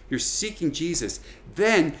love, you're seeking Jesus,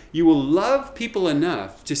 then you will love people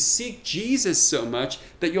enough to seek Jesus so much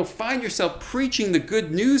that you'll find yourself preaching the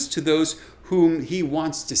good news to those whom he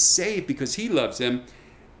wants to save because he loves them.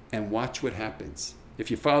 And watch what happens. If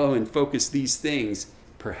you follow and focus these things,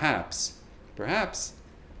 perhaps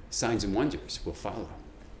signs and wonders will follow.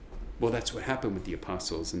 Well, that's what happened with the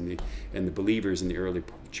apostles and the believers in the early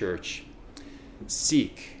church.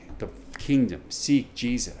 Seek the kingdom. Seek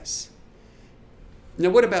Jesus. Now,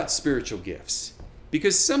 what about spiritual gifts?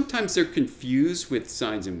 Because sometimes they're confused with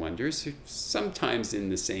signs and wonders, sometimes in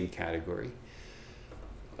the same category.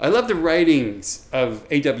 I love the writings of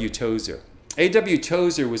A.W. Tozer. A.W.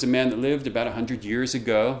 Tozer was a man that lived about 100 years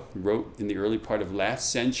ago, wrote in the early part of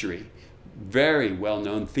last century, very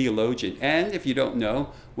well-known theologian, and if you don't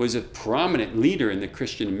know, was a prominent leader in the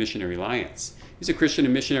Christian and Missionary Alliance. He's a Christian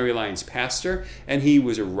and Missionary Alliance pastor, and he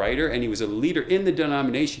was a writer, and he was a leader in the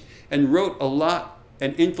denomination, and wrote a lot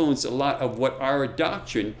and influenced a lot of what our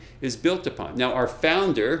doctrine is built upon. Now, our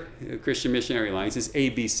founder, Christian Missionary Alliance, is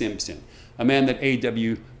A.B. Simpson, a man that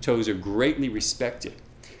A.W. Tozer greatly respected.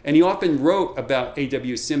 And he often wrote about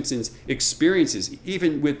A.W. Simpson's experiences,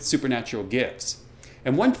 even with supernatural gifts.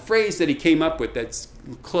 And one phrase that he came up with that's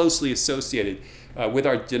closely associated with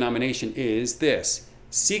our denomination is this: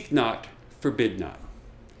 seek not, forbid not.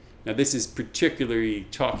 Now, this is particularly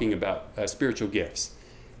talking about spiritual gifts.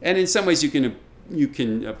 And in some ways, you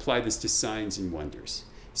can apply this to signs and wonders.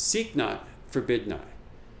 Seek not, forbid not.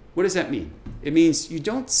 What does that mean? It means you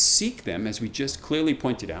don't seek them, as we just clearly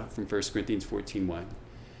pointed out from 1 Corinthians 14:1,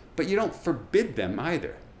 but you don't forbid them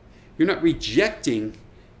either. You're not rejecting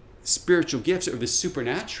spiritual gifts or the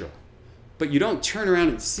supernatural, but you don't turn around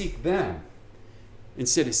and seek them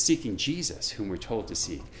instead of seeking Jesus, whom we're told to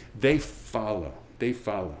seek. They follow. They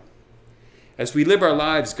follow. As we live our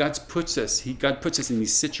lives, God puts us in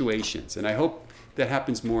these situations. And I hope that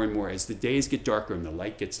happens more and more as the days get darker and the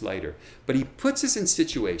light gets lighter. But he puts us in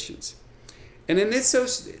situations. And in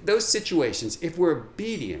those situations, if we're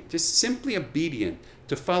obedient, just simply obedient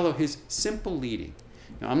to follow his simple leading.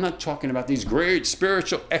 Now, I'm not talking about these great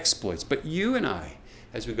spiritual exploits, but you and I,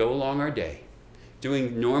 as we go along our day,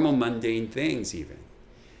 doing normal mundane things even,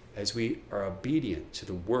 as we are obedient to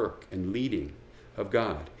the work and leading of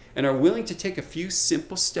God, and are willing to take a few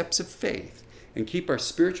simple steps of faith and keep our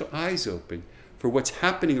spiritual eyes open for what's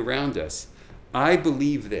happening around us, I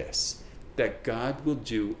believe this, that God will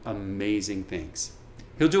do amazing things.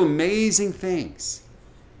 He'll do amazing things.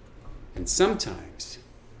 And sometimes,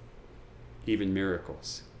 even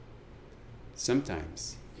miracles.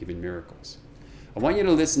 Sometimes, even miracles. I want you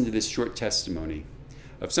to listen to this short testimony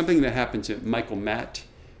of something that happened to Michael Matt,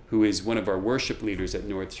 who is one of our worship leaders at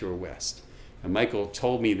North Shore West. And Michael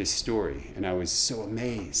told me this story, and I was so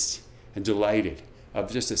amazed and delighted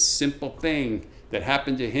of just a simple thing that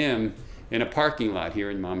happened to him in a parking lot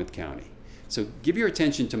here in Monmouth County. So give your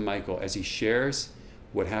attention to Michael as he shares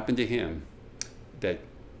what happened to him,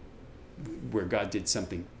 where God did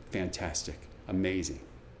something fantastic, amazing.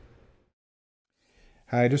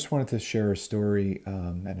 Hi, I just wanted to share a story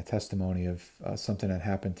and a testimony of something that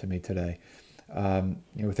happened to me today.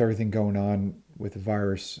 With everything going on with the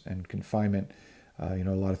virus and confinement, a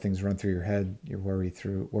lot of things run through your head. You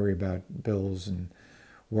worry about bills and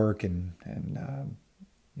work and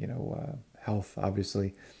health,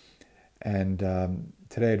 obviously. And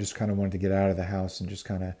today I just kind of wanted to get out of the house and just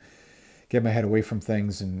kind of get my head away from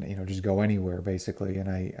things and, just go anywhere basically. And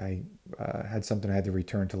I had something I had to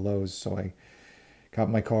return to Lowe's. So I got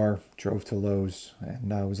in my car, drove to Lowe's,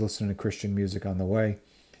 and I was listening to Christian music on the way.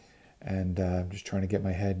 And just trying to get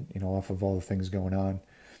my head, off of all the things going on,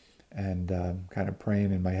 and kind of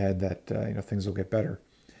praying in my head that things will get better.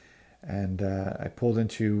 And I pulled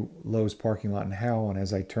into Lowe's parking lot in Howell, and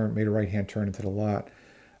as I made a right-hand turn into the lot,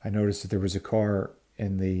 I noticed that there was a car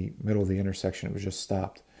in the middle of the intersection. It was just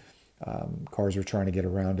stopped. Cars were trying to get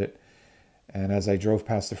around it. And as I drove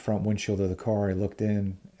past the front windshield of the car, I looked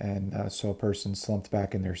in and saw a person slumped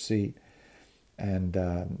back in their seat. And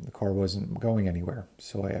the car wasn't going anywhere.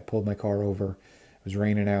 So I pulled my car over. It was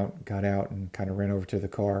raining out, got out and kind of ran over to the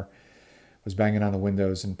car, was banging on the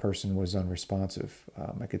windows, and the person was unresponsive.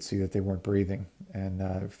 I could see that they weren't breathing, and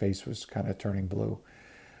their face was kind of turning blue.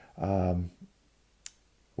 A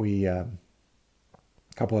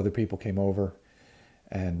couple other people came over,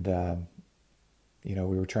 and we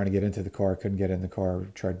were trying to get into the car, couldn't get in the car. We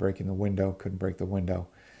tried breaking the window, couldn't break the window.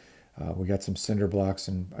 We got some cinder blocks,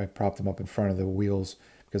 and I propped them up in front of the wheels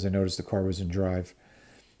because I noticed the car was in drive.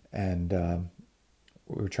 And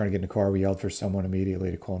we were trying to get in the car. We yelled for someone immediately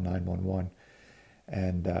to call 911.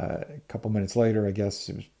 And a couple minutes later, I guess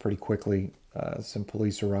it was pretty quickly, some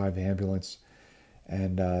police arrived, ambulance,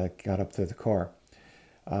 and got up to the car.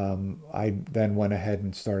 I then went ahead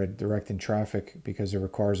and started directing traffic because there were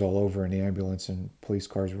cars all over in the ambulance, and police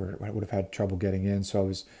cars would have had trouble getting in. So I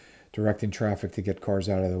was directing traffic to get cars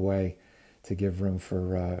out of the way to give room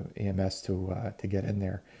for EMS to get in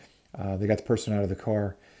there. They got the person out of the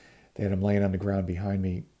car. They had him laying on the ground behind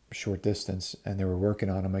me a short distance, and they were working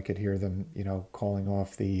on him. I could hear them, calling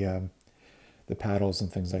off the paddles and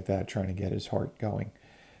things like that, trying to get his heart going.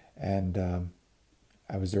 And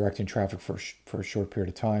I was directing traffic for a short period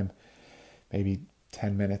of time, maybe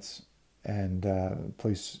 10 minutes, and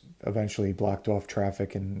police eventually blocked off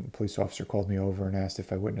traffic, and a police officer called me over and asked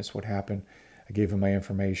if I witnessed what happened. I gave him my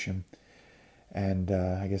information, and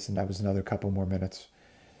I guess that was another couple more minutes.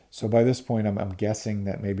 So by this point, I'm guessing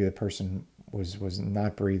that maybe the person was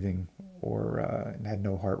not breathing or had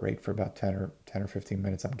no heart rate for about 10 or 15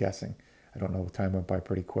 minutes, I'm guessing. I don't know, the time went by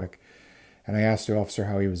pretty quick. And I asked the officer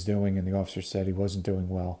how he was doing, and the officer said he wasn't doing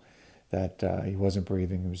well, that he wasn't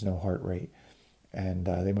breathing, there was no heart rate. And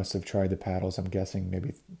they must have tried the paddles, I'm guessing,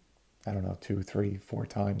 maybe, 2, 3, 4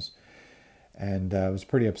 times. And I was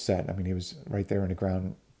pretty upset. I mean, he was right there on the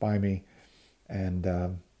ground by me, and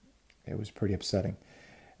it was pretty upsetting.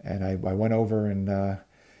 And I went over, and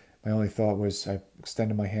my only thought was I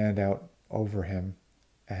extended my hand out over him,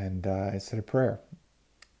 and I said a prayer.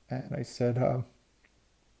 And I said,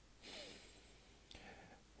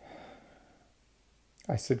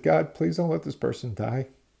 God, please don't let this person die.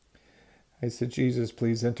 I said, Jesus,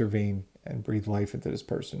 please intervene and breathe life into this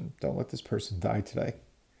person. Don't let this person die today.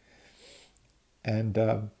 And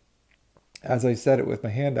as I said it with my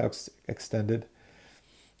hand extended,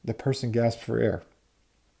 the person gasped for air.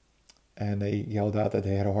 And they yelled out that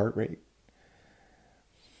they had a heart rate.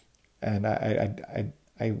 And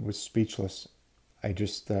I was speechless. I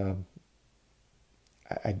just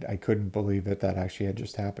I couldn't believe that that actually had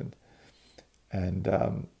just happened. And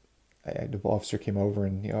the officer came over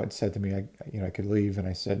and, it said to me, I could leave. And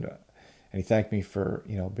I said, and he thanked me for,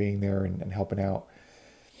 being there and helping out.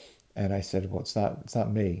 And I said, well, it's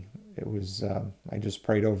not me. It was, I just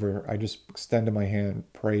extended my hand,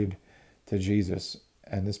 prayed to Jesus,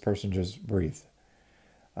 and this person just breathed.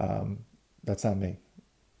 That's not me.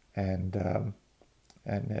 And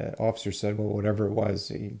the officer said, well, whatever it was,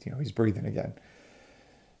 he's breathing again.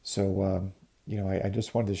 So, I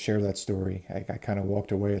just wanted to share that story. I kind of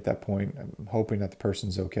walked away at that point. I'm hoping that the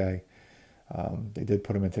person's okay. They did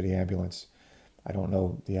put him into the ambulance. I don't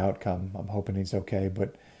know the outcome. I'm hoping he's okay.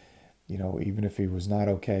 But, even if he was not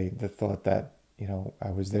okay, the thought that, I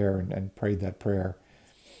was there and prayed that prayer.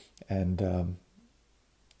 And,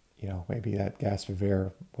 maybe that gasp of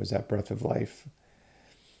air was that breath of life.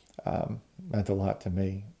 Meant a lot to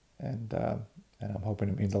me. And I'm hoping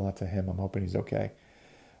it means a lot to him. I'm hoping he's okay.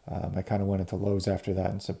 I kind of went into Lowe's after that,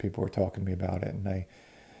 and some people were talking to me about it, and I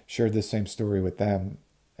shared the same story with them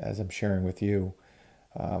as I'm sharing with you.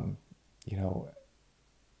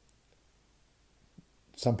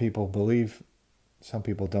 Some people believe, some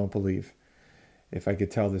people don't believe. If I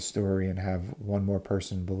could tell this story and have one more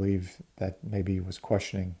person believe that maybe was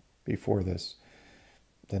questioning before this,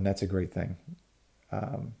 then that's a great thing.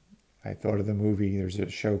 I thought of the movie. There's a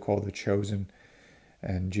show called The Chosen,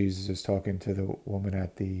 and Jesus is talking to the woman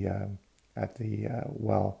at the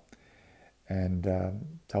well, and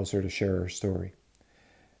tells her to share her story.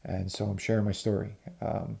 And so I'm sharing my story.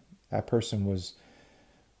 That person was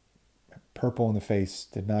purple in the face,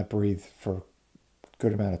 did not breathe for a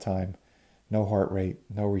good amount of time, no heart rate,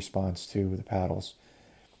 no response to the paddles.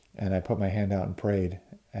 And I put my hand out and prayed,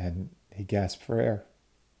 and he gasped for air.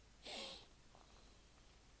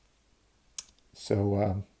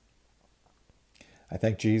 So I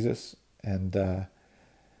thank Jesus, and I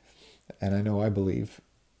know I believe,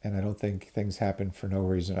 and I don't think things happen for no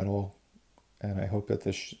reason at all. And I hope that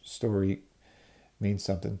this story means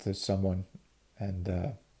something to someone,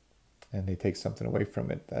 and they take something away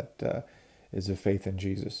from it that is a faith in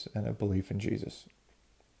Jesus and a belief in Jesus.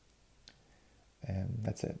 And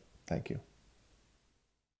that's it. Thank you.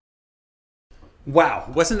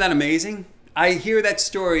 Wow, wasn't that amazing? I hear that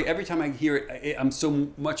story every time I hear it. I'm so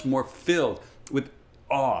much more filled with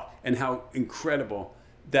awe and how incredible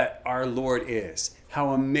that our Lord is. How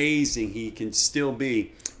amazing he can still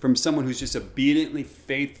be from someone who's just obediently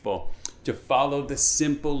faithful to follow the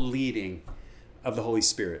simple leading of the Holy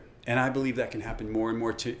Spirit. And I believe that can happen more and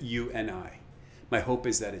more to you and I. My hope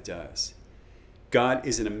is that it does. God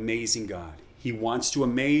is an amazing God. He wants to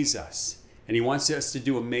amaze us, and he wants us to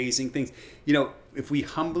do amazing things. If we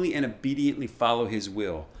humbly and obediently follow his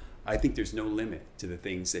will, I think there's no limit to the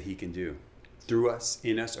things that he can do through us,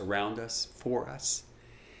 in us, around us, for us.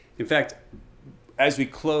 In fact, as we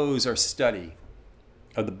close our study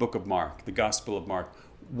of the book of Mark, the Gospel of Mark,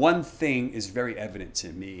 one thing is very evident to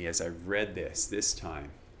me as I've read this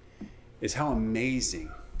time, is how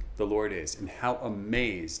amazing the Lord is and how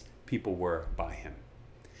amazed people were by him.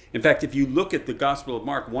 In fact, if you look at the Gospel of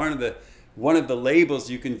Mark, one of the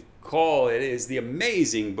labels you can call it is the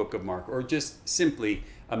amazing book of Mark, or just simply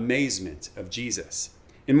amazement of Jesus.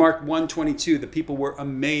 In Mark 1:22, the people were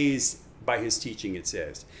amazed by his teaching, it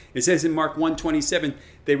says. It says in Mark 1:27,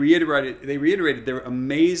 they reiterated their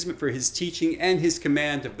amazement for his teaching and his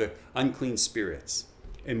command of the unclean spirits.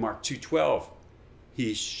 In Mark 2:12,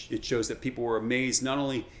 it shows that people were amazed not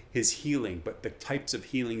only his healing, but the types of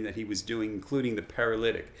healing that he was doing, including the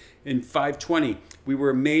paralytic. In 5:20, we were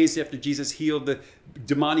amazed after Jesus healed the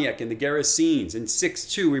demoniac and the Gerasenes. In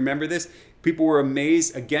 6:2, remember this? People were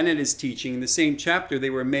amazed again at his teaching. In the same chapter, they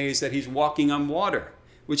were amazed that he's walking on water,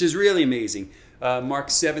 which is really amazing. Mark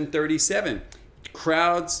 7:37,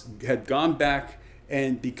 crowds had gone back,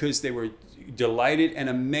 and because they were delighted and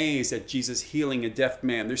amazed at Jesus healing a deaf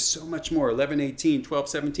man. There's so much more. 11:18,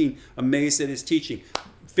 12:17, amazed at his teaching.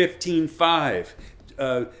 15:5,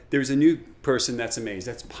 there's a new person that's amazed.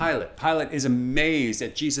 That's Pilate. Pilate is amazed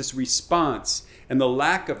at Jesus' response and the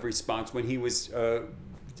lack of response when he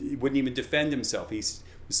wouldn't even defend himself. He was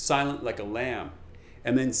silent like a lamb.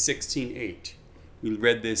 And then 16:8, we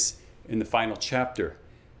read this in the final chapter.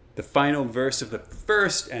 The final verse of the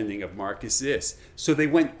first ending of Mark is this: so they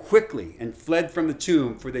went quickly and fled from the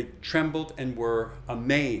tomb, for they trembled and were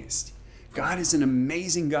amazed. God is an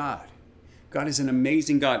amazing God. God is an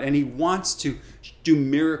amazing God, and he wants to do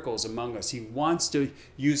miracles among us. He wants to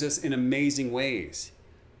use us in amazing ways.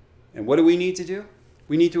 And what do we need to do?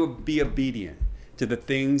 We need to be obedient to the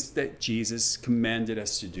things that Jesus commanded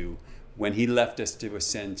us to do when he left us to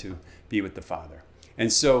ascend to be with the Father.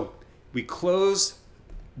 And so we close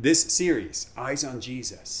this series, Eyes on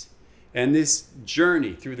Jesus, and this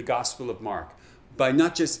journey through the Gospel of Mark by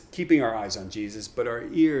not just keeping our eyes on Jesus, but our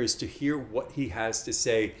ears to hear what he has to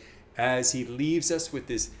say as he leaves us with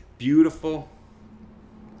this beautiful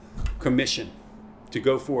commission to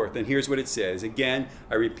go forth. And here's what it says. Again,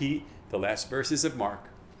 I repeat the last verses of Mark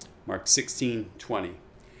 16:20.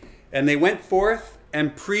 And they went forth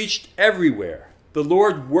and preached everywhere, the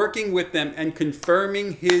Lord working with them and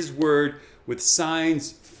confirming his word with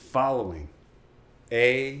signs following.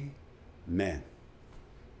 Amen.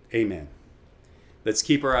 Amen. Let's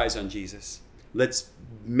keep our eyes on Jesus. Let's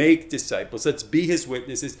make disciples. Let's be his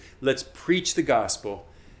witnesses. Let's preach the gospel.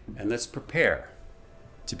 And let's prepare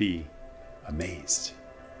to be amazed.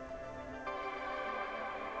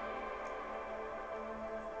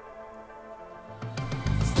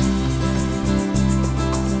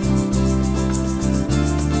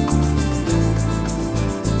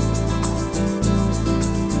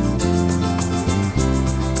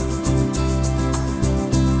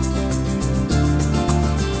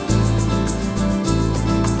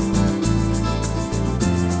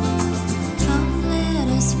 Come, let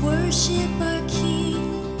us worship our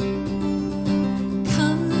King.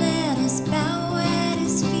 Come, let us bow at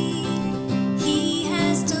his feet. He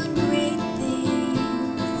has done great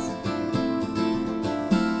things.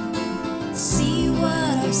 See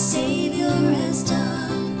what our Savior has done.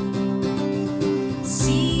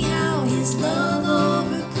 See how his love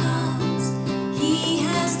overcomes. He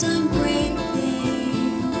has done great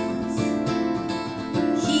things.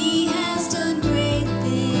 He has done great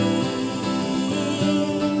things.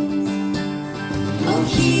 Oh,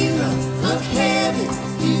 hero of heaven,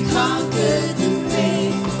 you conquered the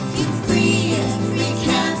grave. You free every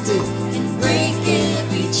captive and break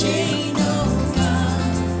every chain. Oh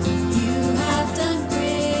God, you have done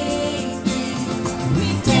great things. We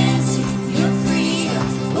dance in your freedom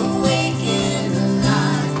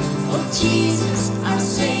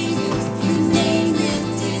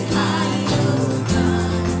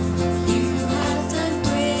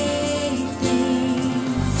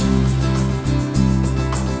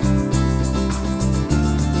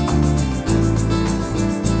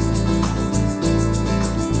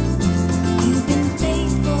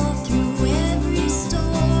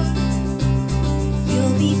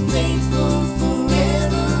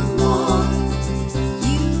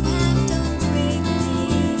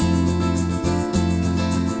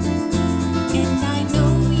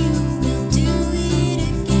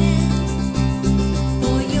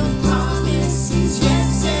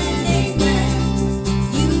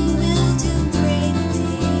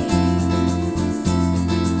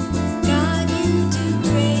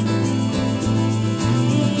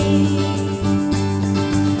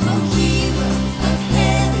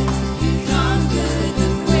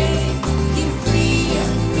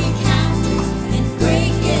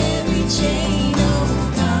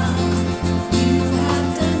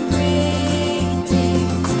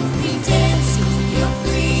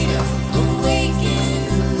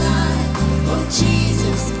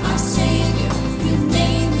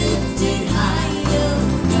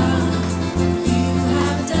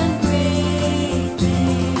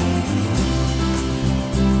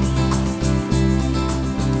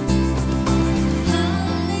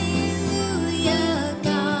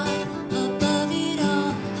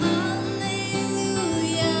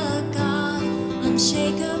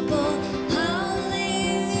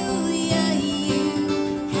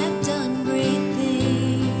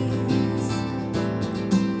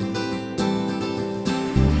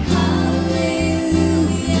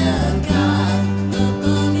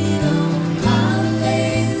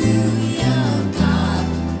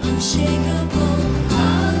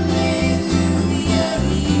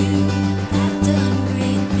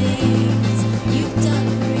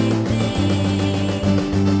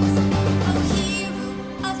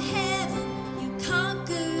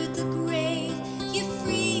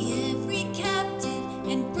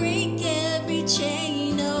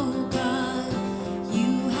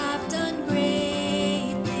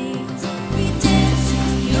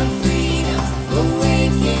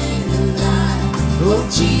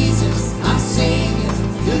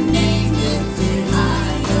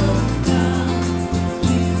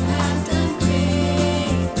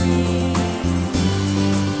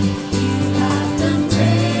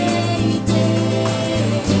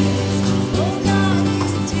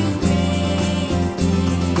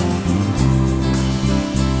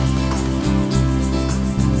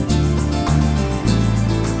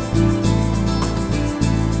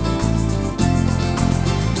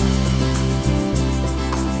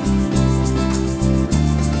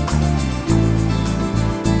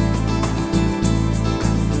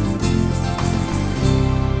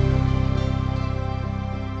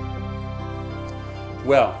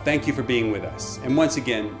Well, thank you for being with us. And once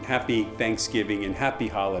again, happy Thanksgiving and happy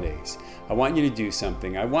holidays. I want you to do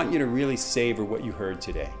something. I want you to really savor what you heard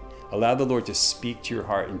today. Allow the Lord to speak to your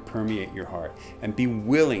heart and permeate your heart, and be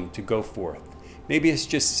willing to go forth. Maybe it's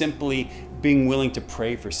just simply being willing to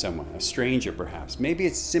pray for someone, a stranger perhaps. Maybe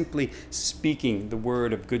it's simply speaking the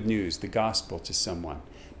word of good news, the gospel to someone.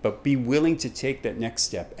 But be willing to take that next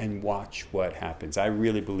step and watch what happens. I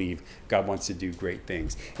really believe God wants to do great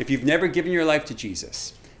things. If you've never given your life to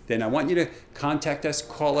Jesus, then I want you to contact us,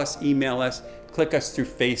 call us, email us, click us through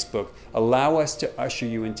Facebook. Allow us to usher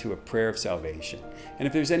you into a prayer of salvation. And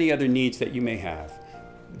if there's any other needs that you may have,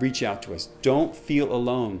 reach out to us. Don't feel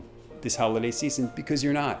alone this holiday season, because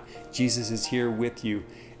you're not. Jesus is here with you,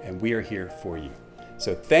 and we are here for you.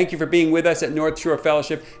 So thank you for being with us at North Shore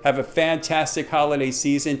Fellowship. Have a fantastic holiday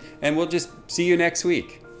season, and we'll just see you next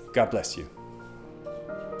week. God bless you.